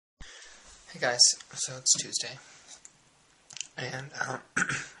Hey guys, so it's Tuesday, and,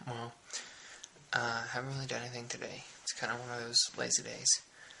 well, haven't really done anything today. It's kind of one of those lazy days.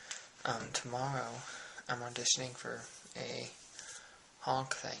 Tomorrow, I'm auditioning for a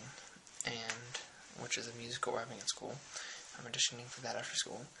honk thing, which is a musical we're having at school. I'm auditioning for that after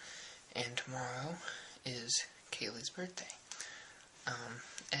school, and tomorrow is Kaylee's birthday,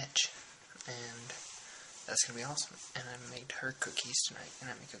 Edge, and that's gonna be awesome. And I made her cookies tonight, and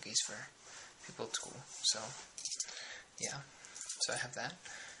I make cookies for people at school, so yeah, so I have that,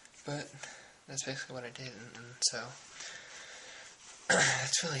 but that's basically what I did, and so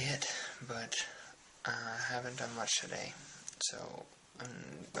that's really it. But I haven't done much today, so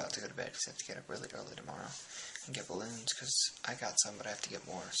I'm about to go to bed because I have to get up really early tomorrow and get balloons, because I got some, but I have to get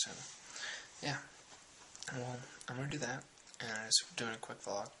more, so yeah, well, I'm going to do that, and I'm just doing a quick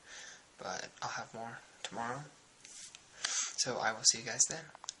vlog, but I'll have more tomorrow, so I will see you guys then.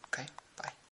 Okay, bye.